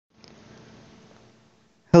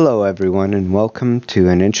Hello everyone and welcome to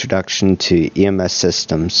an introduction to EMS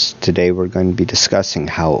Systems. Today we're going to be discussing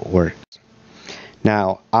how it works.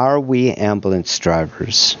 Now, are we ambulance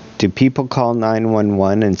drivers? Do people call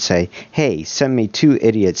 911 and say, "Hey, send me two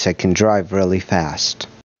idiots that can drive really fast"?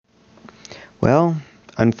 Well,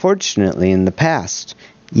 unfortunately in the past,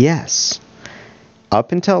 yes.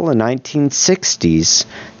 Up until the 1960s,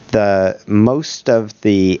 most of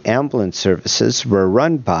the ambulance services were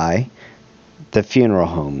run by the funeral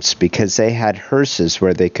homes because they had hearses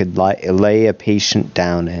where they could lay a patient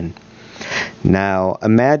down in. Now,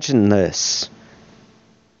 imagine this.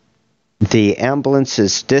 The ambulance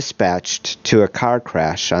is dispatched to a car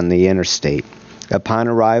crash on the interstate. Upon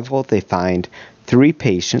arrival, they find 3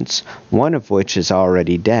 patients, one of which is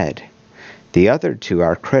already dead. The other 2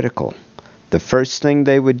 are critical. The first thing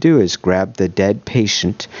they would do is grab the dead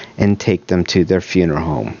patient and take them to their funeral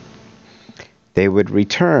home. They would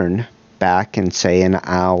return back in, say, an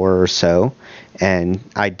hour or so and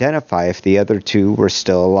identify if the other 2 were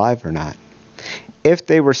still alive or not. If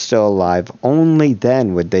they were still alive, only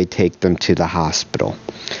then would they take them to the hospital.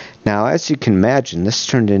 Now, as you can imagine, this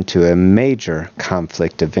turned into a major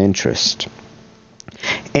conflict of interest.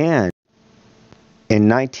 And in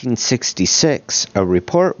 1966, a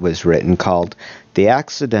report was written called "The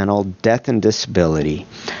Accidental Death and Disability,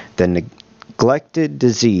 the Neglected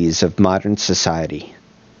Disease of Modern Society."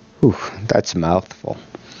 Whew, that's a mouthful.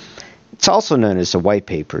 It's also known as the White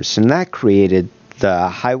Papers, and that created the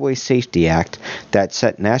Highway Safety Act that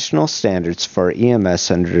set national standards for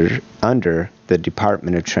EMS under the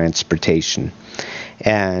Department of Transportation.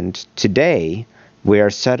 And today, we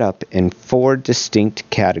are set up in 4 distinct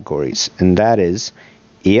categories, and that is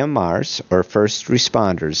EMRs, or first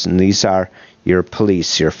responders, and these are your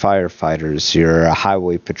police, your firefighters, your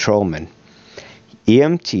highway patrolmen,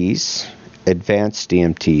 EMTs, advanced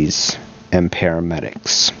EMTs, and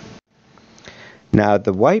paramedics. Now,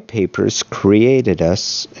 the White Papers created a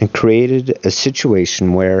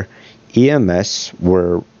situation where EMS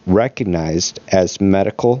were recognized as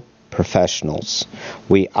medical professionals.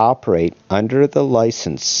 We operate under the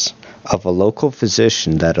license of a local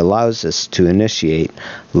physician that allows us to initiate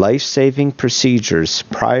life-saving procedures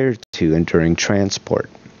prior to and during transport.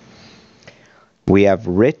 We have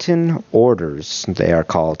written orders, they are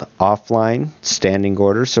called offline standing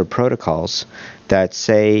orders or protocols, that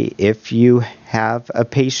say if you have a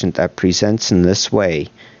patient that presents in this way,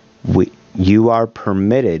 you are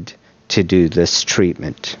permitted to do this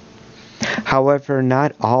treatment. However,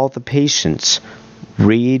 not all the patients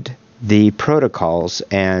read the protocols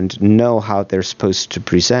and know how they're supposed to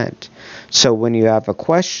present. So when you have a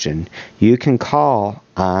question, you can call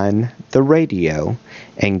on the radio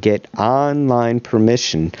and get online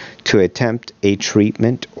permission to attempt a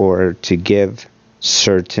treatment or to give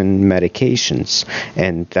certain medications,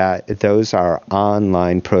 and those are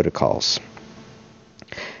online protocols.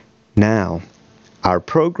 Now, our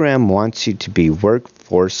program wants you to be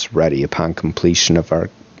workforce ready upon completion of our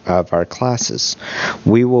classes.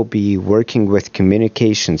 We will be working with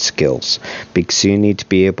communication skills because you need to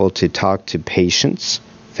be able to talk to patients,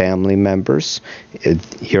 family members,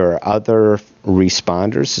 your other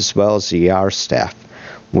responders, as well as ER staff.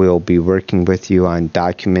 We'll be working with you on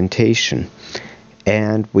documentation.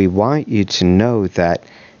 And we want you to know that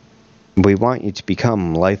we want you to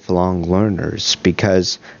become lifelong learners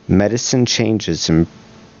because medicine changes and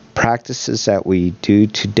practices that we do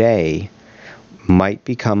today might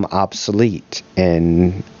become obsolete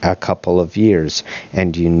in a couple of years,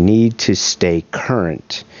 and you need to stay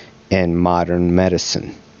current in modern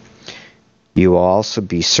medicine. You will also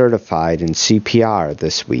be certified in CPR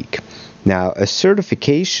this week. Now, a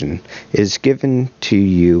certification is given to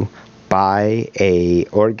you by an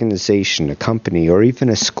organization, a company, or even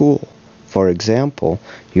a school. For example,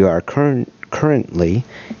 you are currently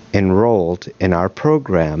enrolled in our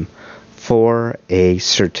program for a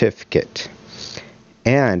certificate.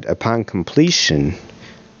 And upon completion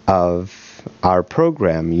of our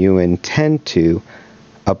program, you intend to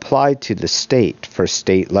apply to the state for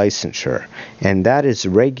state licensure, and that is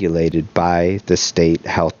regulated by the state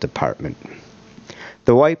health department.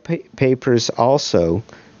 The White Papers also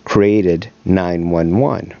created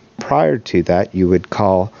 911. Prior to that, you would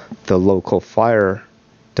call the local fire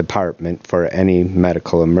department for any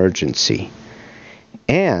medical emergency.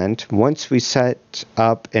 And once we set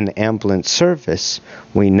up an ambulance service,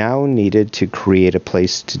 we now needed to create a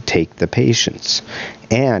place to take the patients.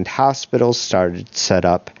 And hospitals started to set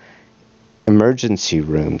up emergency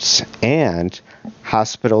rooms, and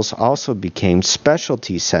hospitals also became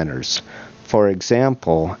specialty centers. For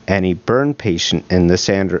example, any burn patient in this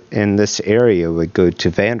area would go to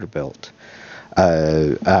Vanderbilt.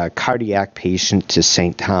 a cardiac patient to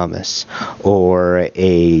St. Thomas, or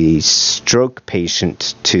a stroke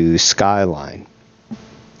patient to Skyline.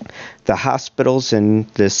 The hospitals in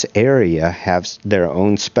this area have their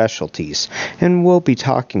own specialties, and we'll be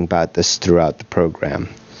talking about this throughout the program.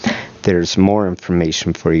 There's more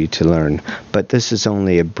information for you to learn, but this is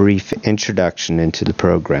only a brief introduction into the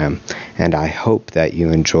program, and I hope that you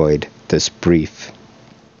enjoyed this brief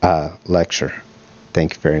lecture.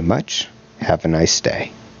 Thank you very much. Have a nice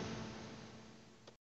day.